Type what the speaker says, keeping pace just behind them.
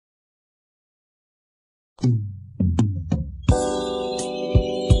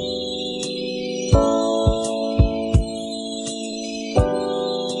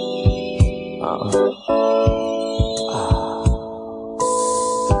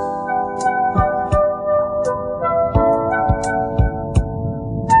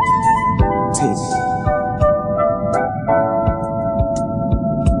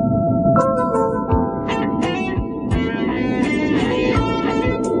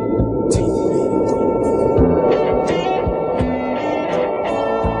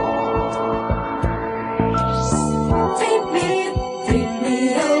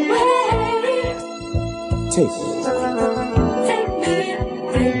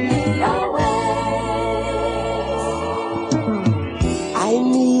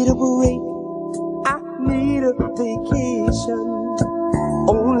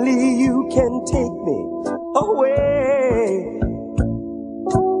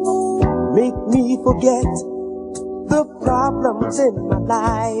In my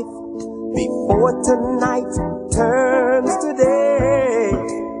life before tonight turns to day.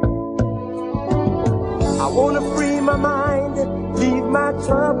 I wanna free my mind, leave my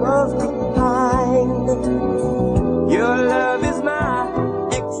troubles behind. Your love is my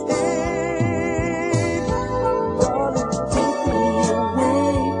escape. Gonna take me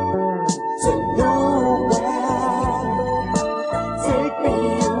away to nowhere. Take me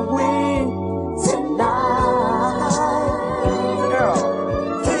away tonight.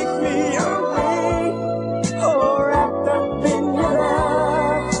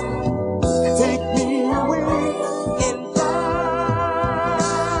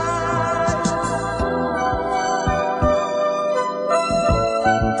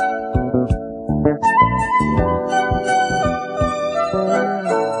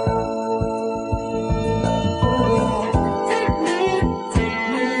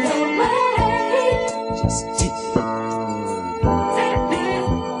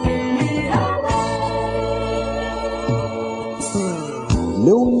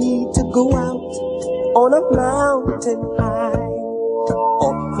 No need to go out on a mountain high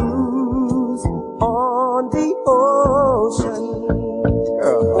or cruise on the ocean.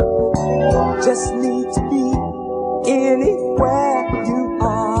 Just need to be anywhere you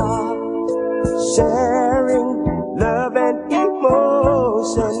are, sharing love and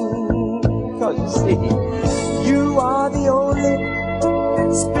emotion. 'Cause you see, you are the only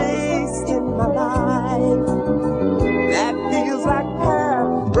space in my life that feels like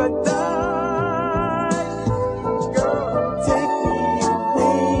paradise. Girl, take me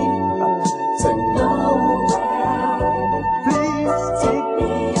away to nowhere. Please take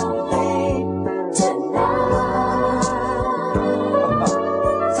me away tonight.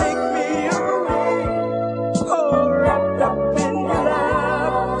 Take me away, oh, wrapped up in your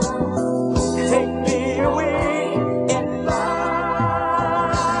love. Take me away in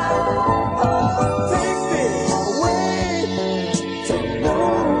love. Take me away to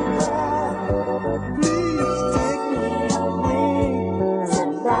nowhere. Please take me away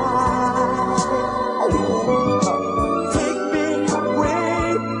tonight. Take me away,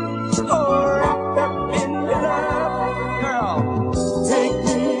 oh, wrapped up in your love. Girl, take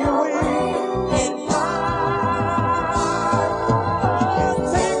me away in love.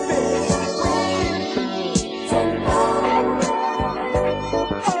 Take me away tonight.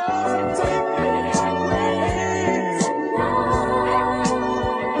 Take me away tonight.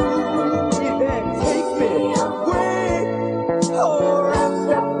 Take me away, oh,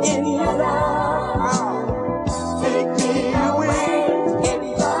 wrapped up in your love. Take me away in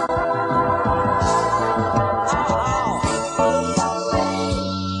love.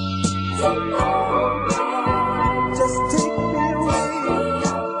 Just take me away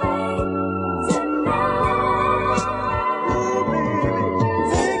tonight. Ooh, baby,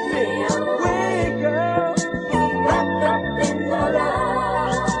 take me away, girl, wrapped up in your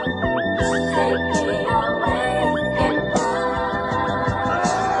love. Take me away in love.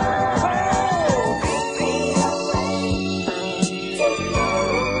 Take me away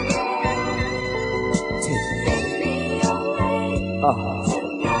tonight. Take me away.